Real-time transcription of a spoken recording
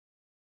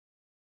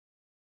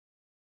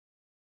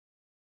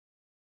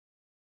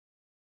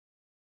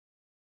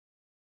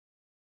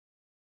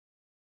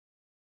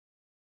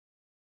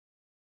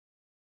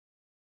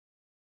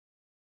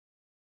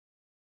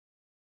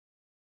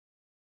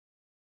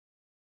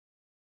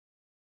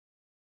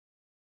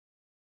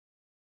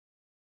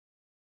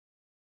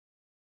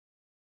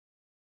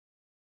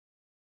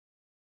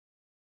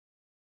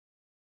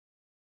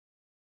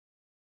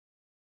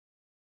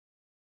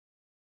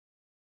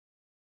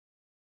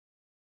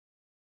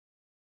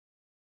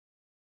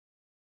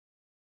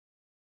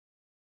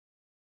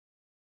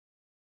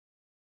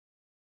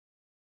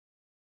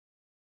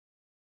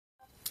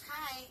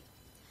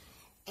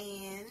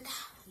And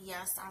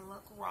yes, I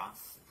look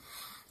rough.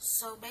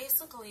 So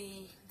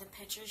basically, the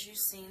pictures you've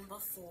seen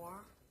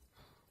before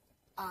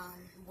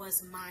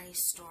was my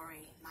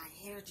story, my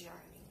hair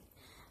journey.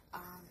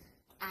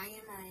 I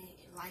am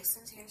a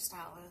licensed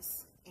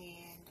hairstylist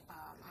and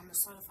I'm a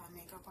certified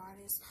makeup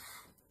artist,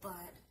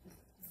 but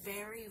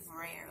very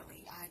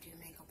rarely I do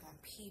makeup on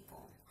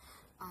people.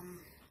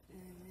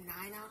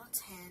 9 out of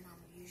 10,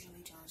 I'm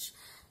usually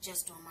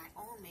just doing my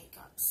own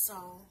makeup.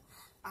 So,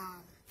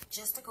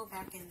 just to go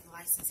back in the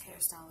licensed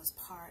hairstylist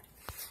part,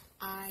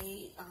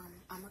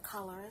 I'm a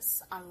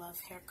colorist. I love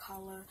hair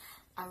color.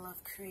 I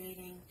love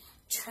creating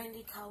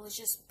trendy colors,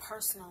 just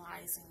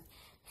personalizing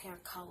hair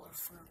color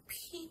for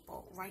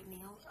people. Right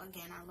now,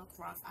 again, I look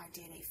rough. I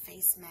did a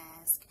face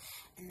mask,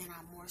 and then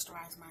I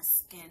moisturized my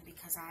skin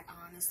because I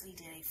honestly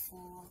did a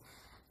full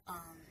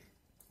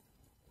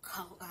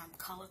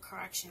color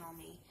correction on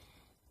me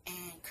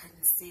and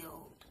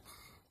concealed.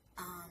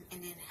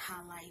 And then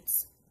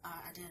highlights.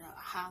 I did a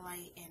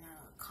highlight and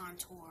a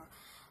contour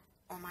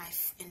on my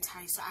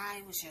entire, so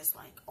I was just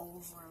like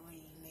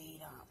overly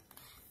made up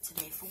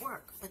today for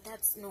work, but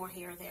that's nor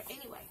here or there.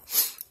 Anyway,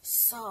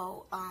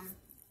 so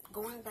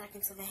going back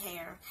into the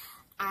hair,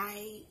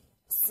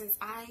 since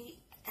I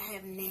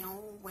have now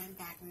went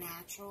back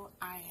natural,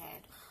 I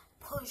had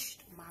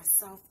pushed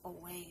myself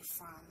away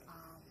from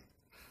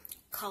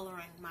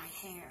coloring my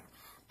hair.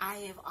 I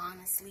have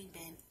honestly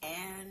been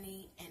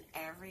any and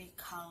every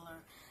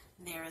color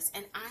there is,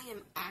 and I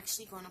am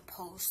actually going to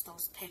post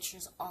those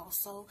pictures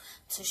also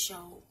to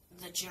show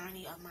the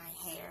journey of my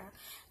hair,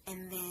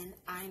 and then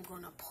I'm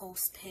going to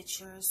post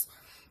pictures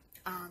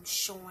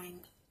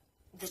showing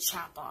the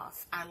chop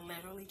off. I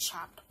literally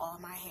chopped all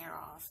my hair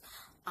off,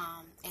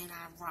 and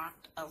I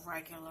rocked a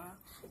regular,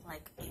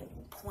 like a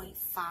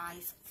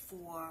 0.5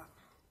 for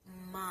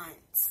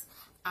months.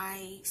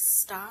 I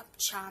stopped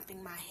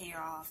chopping my hair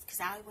off because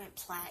I went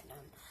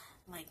platinum,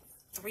 like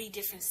 3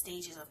 different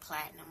stages of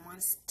platinum.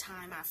 First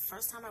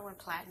time I went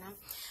platinum,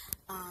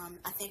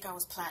 I think I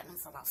was platinum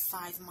for about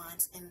 5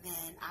 months, and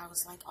then I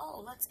was like,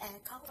 oh, let's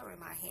add color in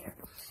my hair,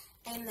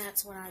 and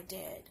that's what I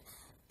did.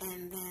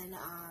 And then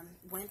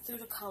went through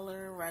the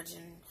color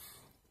regimen,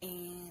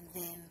 and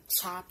then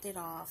chopped it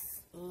off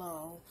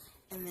low,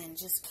 and then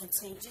just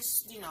continued.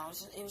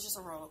 It was just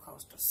a roller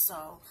coaster.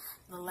 So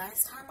the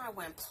last time I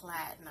went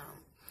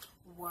platinum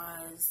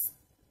was,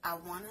 I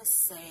want to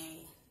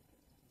say,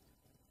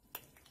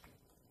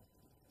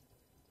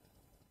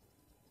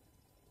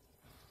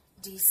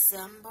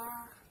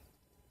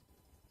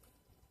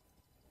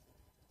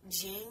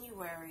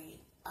 January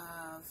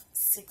of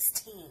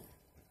 16.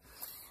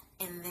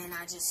 And then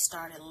I just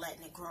started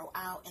letting it grow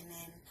out. And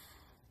then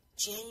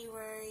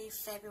January,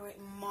 February,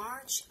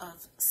 March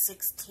of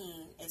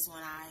 16 is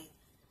when I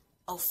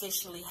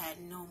officially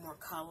had no more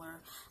color.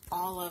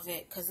 All of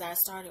it, because I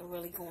started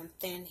really going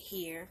thin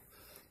here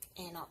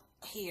and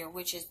here,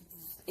 which is,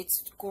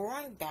 it's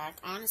growing back.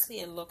 Honestly,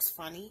 it looks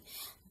funny,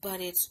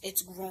 but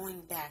it's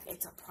growing back.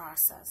 It's a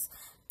process.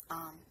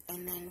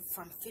 And then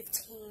from the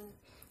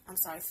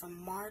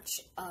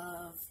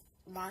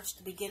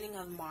beginning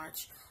of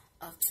March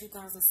of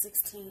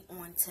 2016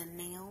 on to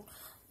now,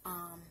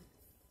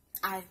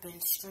 I've been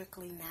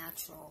strictly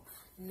natural.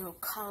 No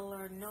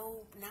color,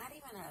 not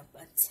even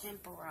a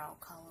temporal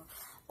color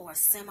or a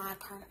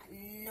semi-permanent,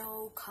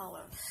 no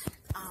color.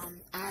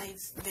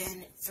 I've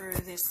been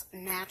through this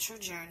natural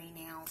journey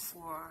now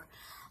for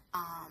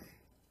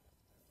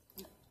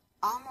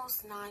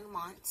almost 9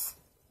 months.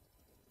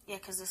 Yeah,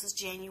 because this is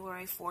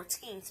January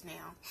 14th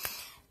now.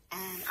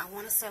 And I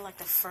want to say like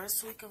the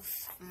first week of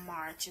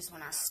March is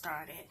when I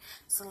started.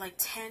 So like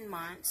 10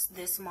 months,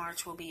 this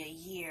March will be a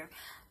year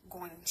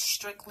going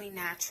strictly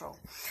natural.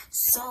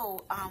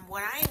 So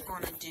what I am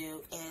going to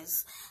do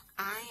is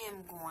I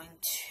am going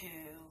to,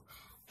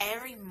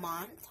 every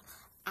month,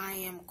 I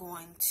am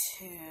going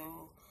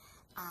to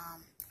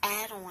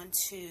add on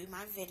to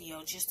my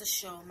video just to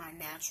show my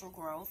natural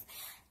growth.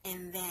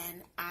 And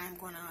then I'm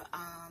going to,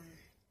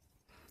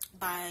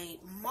 by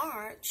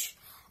March,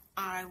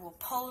 I will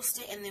post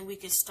it, and then we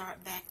can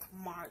start back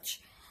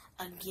March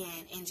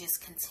again and just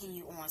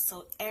continue on.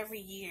 So every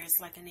year is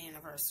like an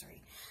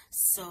anniversary.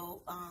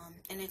 So,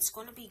 and it's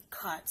going to be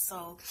cut.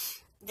 So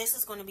this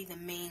is going to be the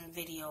main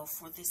video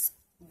for this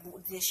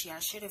year. I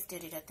should have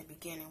did it at the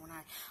beginning when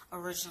I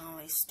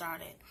originally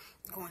started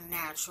going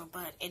natural,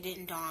 but it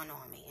didn't dawn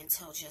on me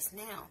until just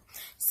now.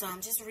 So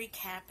I'm just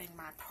recapping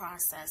my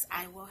process.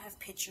 I will have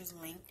pictures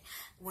linked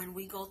when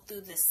we go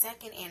through the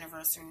second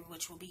anniversary,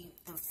 which will be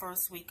the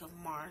first week of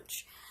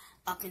March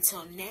up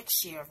until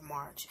next year of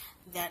March.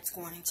 That's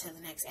going into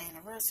the next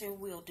anniversary.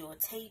 We'll do a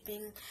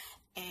taping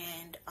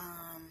and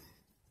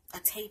a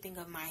taping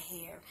of my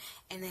hair,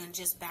 and then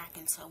just back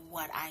into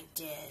what I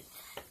did,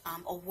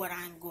 or what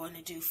I'm going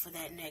to do for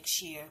that next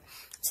year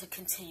to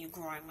continue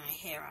growing my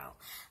hair out.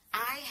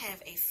 I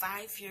have a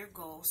 5-year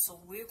goal, so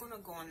we're going to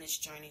go on this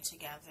journey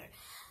together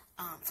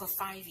for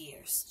 5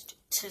 years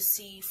to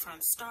see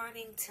from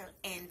starting to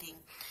ending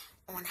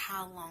on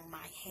how long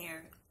my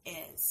hair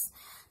is.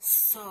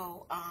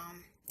 So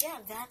yeah,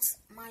 that's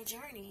my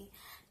journey.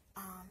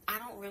 I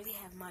don't really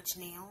have much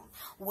now.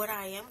 What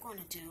I am going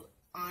to do,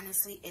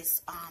 honestly,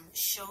 is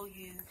show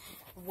you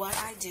what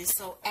I do.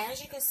 So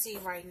as you can see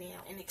right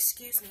now, and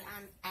excuse me,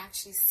 I'm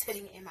actually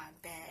sitting in my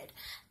bed.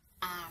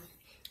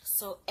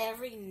 So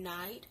every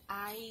night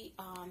I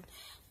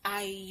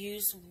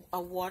use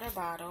a water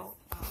bottle,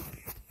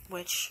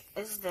 which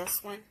is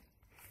this one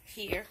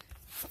here.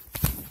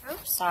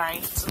 Oops, sorry,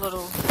 it's a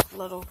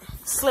little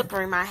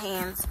slippery. My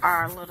hands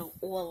are a little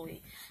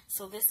oily.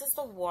 So this is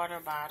the water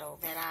bottle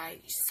that I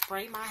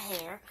spray my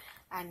hair.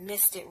 I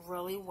mist it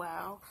really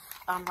well.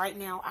 Right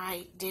now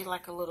I did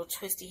like a little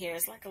twisty hair.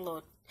 It's like a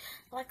little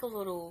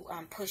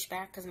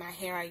pushback because my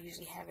hair, I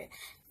usually have it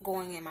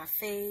going in my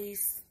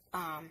face.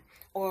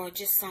 Or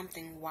just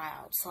something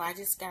wild. So I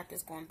just got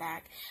this going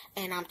back,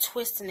 and I'm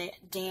twisting it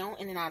down,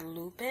 and then I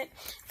loop it.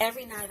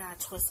 Every night I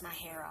twist my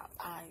hair up.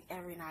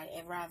 Every night,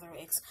 rather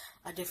it's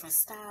a different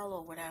style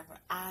or whatever,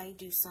 I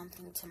do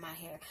something to my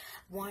hair.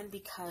 One,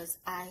 because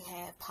I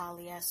have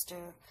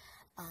polyester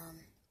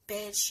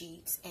bed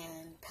sheets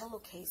and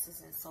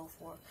pillowcases and so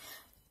forth,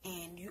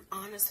 and you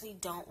honestly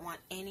don't want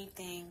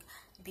anything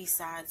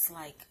besides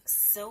like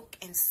silk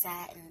and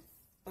satin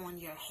on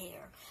your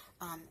hair,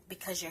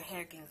 because your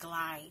hair can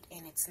glide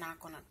and it's not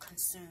going to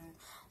consume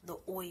the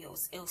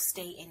oils. It'll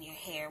stay in your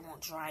hair,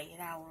 won't dry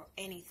it out or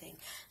anything.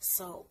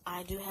 So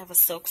I do have a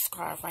silk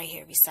scarf right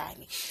here beside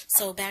me.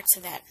 So back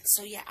to that.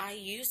 So yeah, I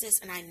use this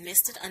and I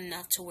mist it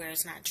enough to where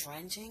it's not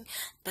drenching,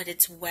 but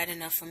it's wet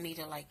enough for me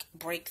to like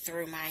break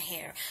through my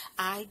hair.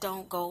 I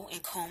don't go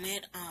and comb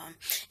it,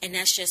 and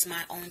that's just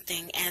my own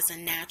thing. As a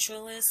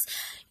naturalist,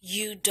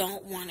 you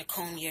don't want to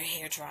comb your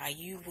hair dry.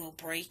 You will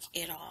break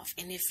it off.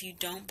 And if you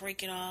don't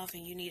break it off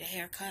and you need a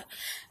haircut,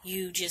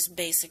 you just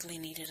basically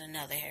needed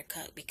another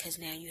haircut, because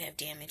now you have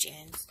damaged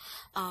ends.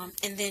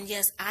 And then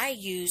yes, I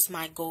use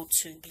my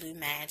go-to Blue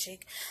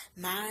Magic.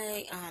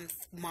 My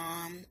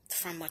mom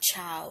from a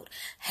child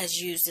has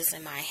used this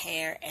in my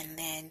hair, and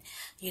then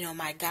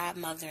my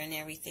godmother and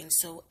everything.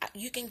 So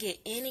you can get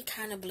any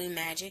kind of Blue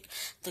Magic.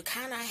 The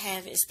kind I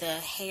have is the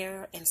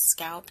hair and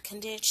scalp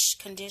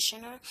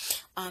conditioner,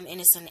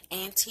 and it's an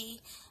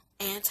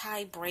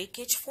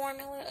anti-breakage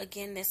formula.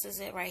 Again, this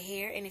is it right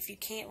here, and if you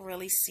can't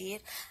really see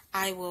it,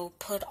 I will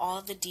put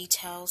all the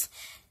details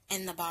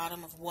in the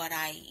bottom of what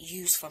I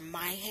use for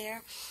my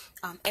hair.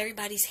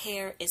 Everybody's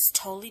hair is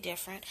totally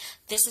different.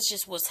 This is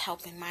just what's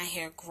helping my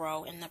hair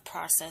grow in the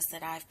process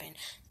that I've been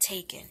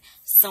taking.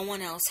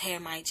 Someone else's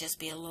hair might just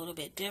be a little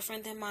bit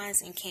different than mine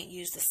and can't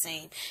use the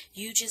same.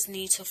 You just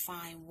need to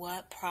find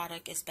what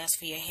product is best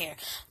for your hair.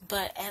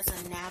 But as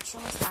a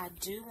naturalist, I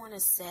do want to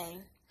say,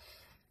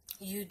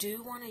 you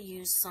do want to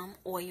use some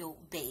oil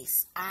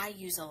base. I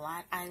use a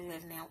lot. I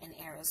live now in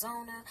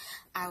Arizona.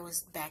 I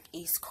was back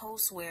East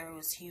Coast where it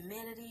was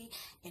humidity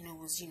and it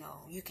was,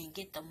 you can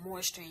get the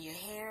moisture in your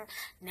hair.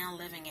 Now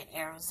living in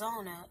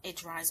Arizona, it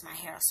dries my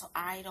hair. So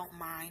I don't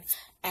mind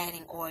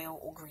adding oil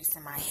or grease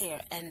in my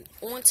hair. And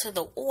onto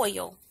the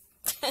oil.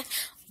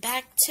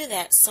 Back to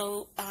that.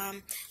 So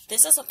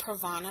this is a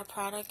Pravana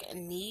product,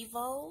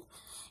 Nevo.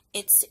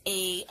 It's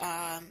a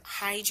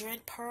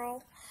hydrant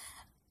pearl.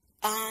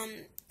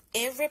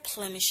 It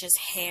replenishes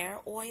hair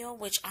oil,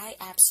 which I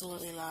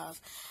absolutely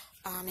love.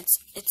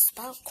 It's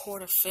about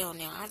quarter fill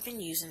now. I've been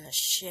using the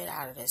shit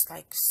out of this,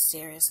 like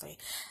seriously.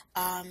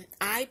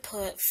 I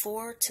put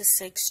 4 to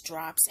 6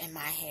 drops in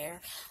my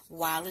hair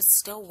while it's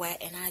still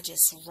wet, and I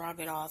just rub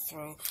it all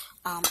through,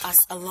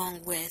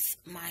 along with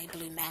my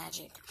Blue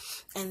Magic.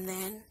 And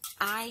then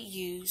I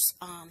use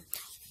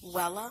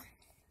Wella,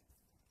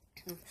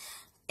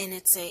 and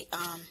it's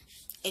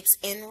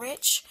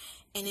Enrich.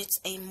 And it's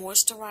a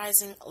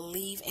moisturizing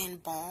leave-in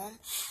balm.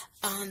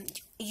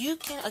 You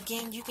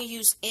can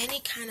use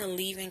any kind of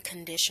leave-in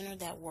conditioner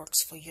that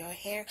works for your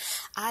hair.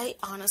 I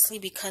honestly,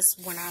 because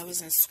when I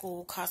was in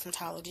school,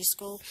 cosmetology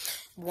school,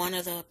 one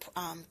of the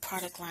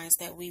product lines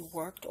that we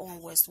worked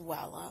on was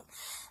Wella.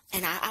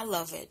 And I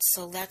love it.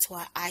 So that's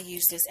why I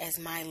use this as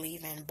my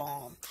leave-in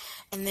balm.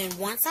 And then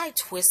once I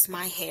twist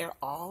my hair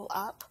all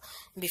up,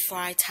 before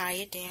I tie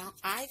it down,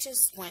 I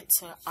just went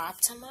to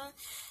Optima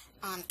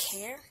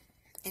Care.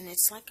 And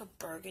it's like a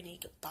burgundy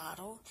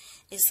bottle.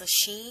 It's a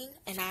sheen,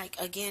 and I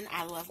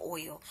love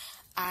oil.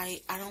 I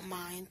don't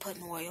mind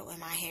putting oil in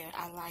my hair.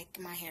 I like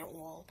my hair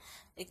oil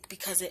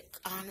because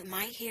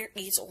my hair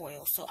eats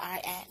oil, so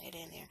I add it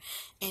in there.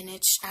 And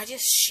I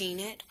just sheen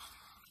it,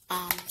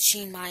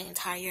 sheen my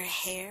entire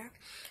hair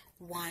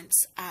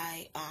once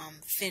I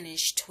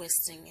finish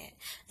twisting it,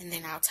 and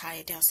then I'll tie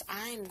it down. So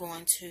I'm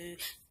going to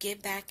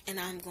get back and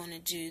I'm going to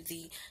do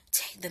the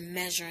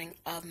measuring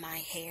of my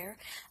hair.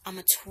 I'm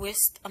gonna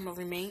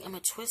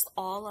twist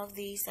all of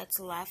these that's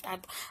left.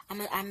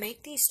 I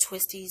make these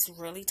twisties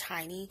really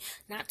tiny,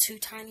 not too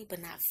tiny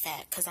but not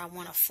fat, because I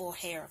want a full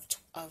hair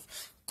of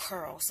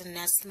curls, and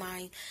that's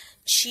my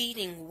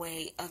cheating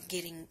way of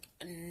getting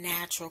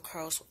natural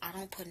curls. I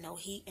don't put no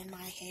heat in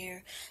my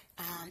hair.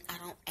 I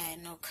don't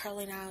add no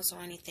curling irons or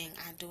anything.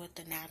 I do it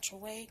the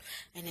natural way,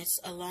 and it's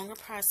a longer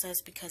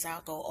process because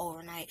I'll go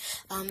overnight.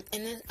 And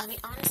then, I mean,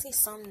 honestly,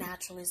 some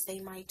naturalists, they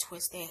might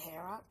twist their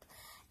hair up,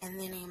 and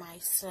then they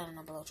might sit on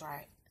a blow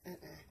dry.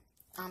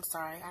 I'm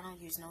sorry, I don't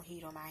use no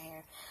heat on my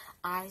hair.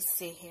 I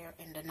sit here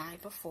in the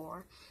night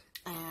before,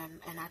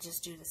 and I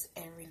just do this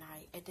every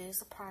night. It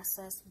is a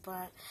process,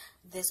 but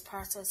this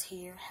process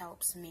here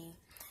helps me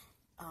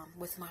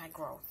with my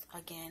growth.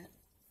 Again,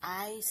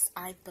 I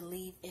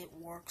believe it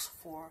works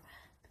for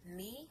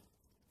me.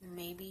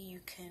 Maybe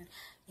you can,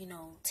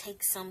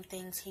 take some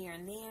things here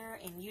and there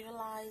and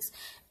utilize,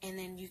 and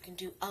then you can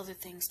do other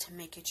things to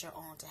make it your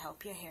own to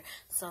help your hair.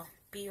 So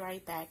be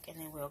right back, and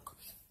then we'll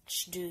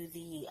do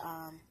the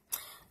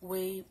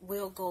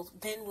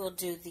we'll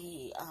do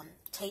the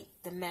take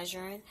the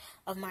measuring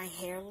of my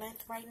hair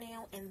length right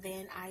now, and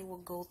then I will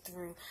go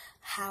through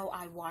how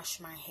I wash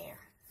my hair.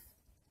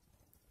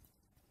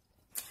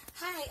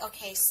 Hi,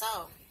 okay,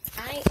 so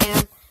I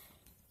am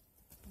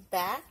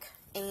back,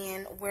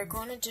 and we're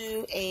going to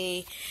do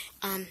a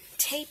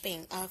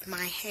taping of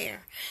my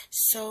hair.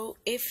 So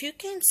if you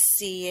can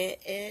see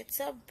it,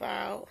 it's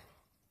about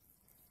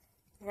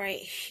right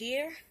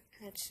here.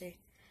 Let's see.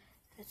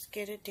 Let's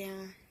get it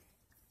down.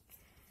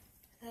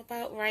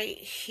 About right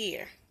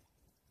here.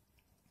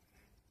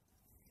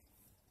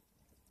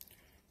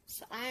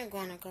 So I am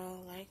going to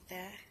go like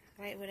that,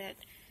 right where that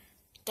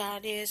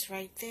dot is,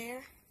 right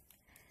there.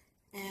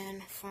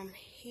 And from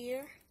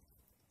here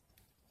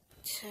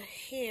to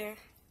here,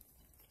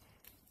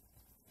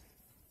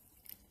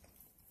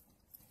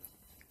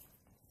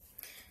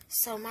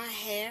 so my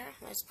hair,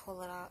 let's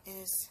pull it out,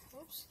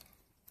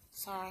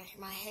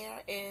 my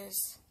hair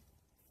is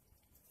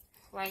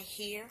right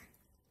here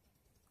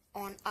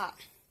on up.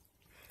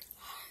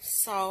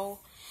 So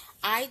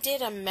I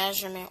did a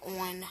measurement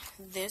on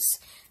this.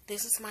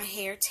 This is my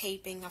hair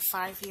taping, a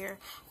 5-year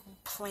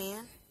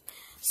plan.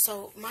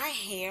 So my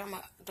hair, my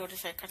daughter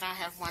said, because I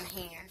have one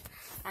hand,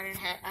 I didn't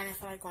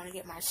feel like going to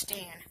get my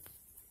stand.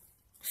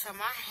 So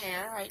my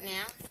hair right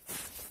now,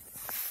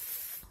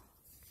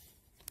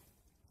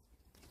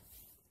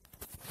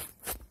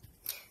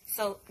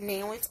 so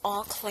now it's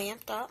all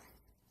clamped up.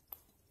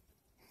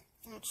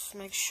 Let's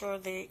make sure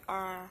they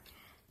are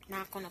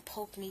not going to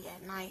poke me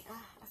at night.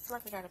 Oh, I feel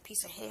like I got a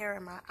piece of hair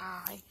in my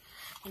eye.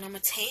 And I'm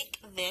going to take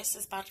this.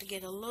 It's about to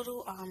get a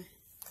little,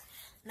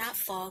 not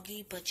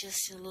foggy, but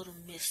just a little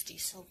misty.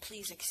 So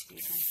please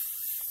excuse me.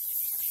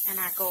 And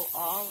I go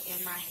all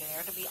in my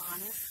hair, to be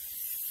honest.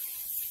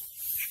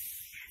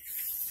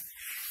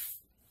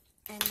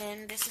 And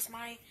then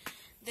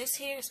this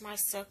here is my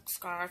silk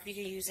scarf. You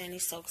can use any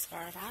silk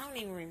scarf. I don't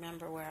even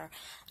remember where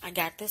I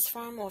got this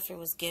from, or if it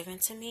was given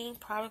to me.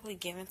 Probably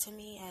given to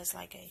me as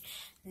like a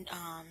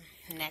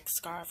neck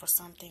scarf or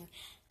something.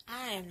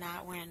 I am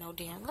not wearing no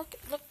damn. Look,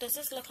 does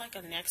this look like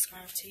a neck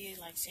scarf to you?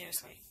 Like,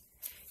 seriously.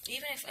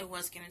 Even if it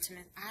was given to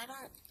me, I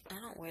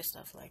don't wear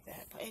stuff like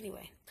that. But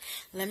anyway,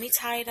 let me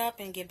tie it up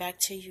and get back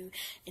to you,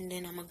 and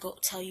then I'm gonna go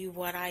tell you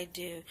what I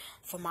do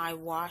for my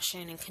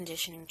washing and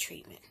conditioning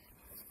treatment.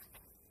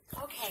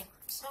 Okay,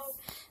 so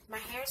my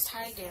hair is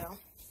tied down.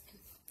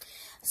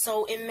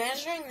 So in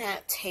measuring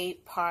that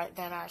tape part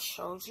that I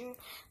showed you,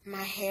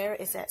 my hair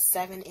is at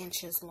 7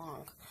 inches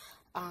long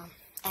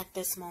at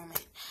this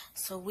moment.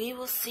 So we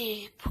will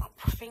see,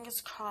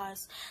 fingers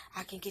crossed,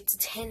 I can get to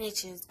 10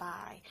 inches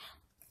by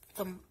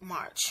the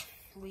March.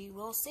 We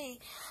will see.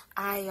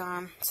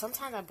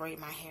 Sometimes I braid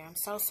my hair. I'm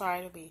so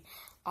sorry to be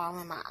all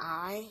in my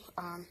eye.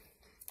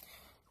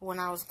 When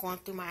I was going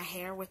through my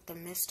hair with the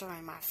mister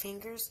and my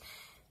fingers,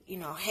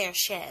 hair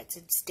sheds.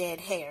 It's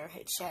dead hair.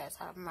 It sheds.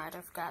 I might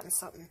have gotten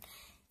something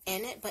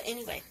in it. But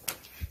anyway.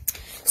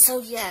 So,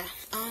 yeah.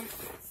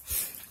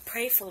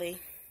 Prayerfully,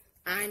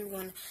 I'm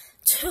going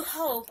to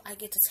hope I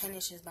get to 10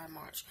 inches by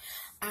March.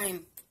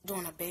 I'm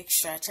doing a big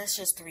stretch. That's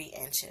just 3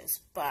 inches.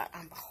 But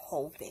I'm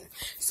hoping.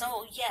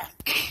 So, yeah.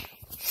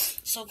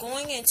 So,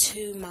 going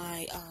into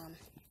my,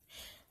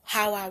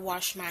 how I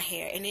wash my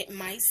hair. And it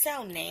might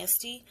sound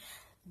nasty,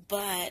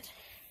 but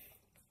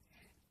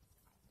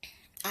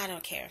I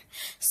don't care.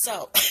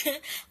 So,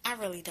 I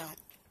really don't.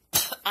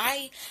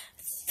 I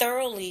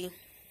thoroughly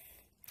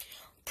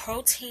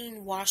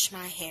protein wash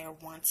my hair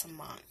once a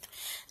month.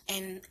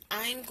 And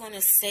I'm going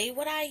to say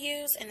what I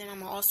use, and then I'm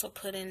going to also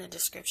put in the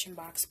description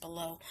box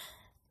below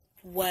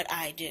what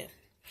I do.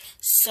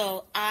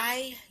 So,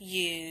 I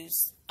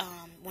use,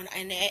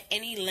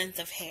 any length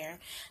of hair.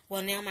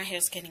 Well, now my hair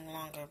is getting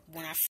longer.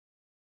 When I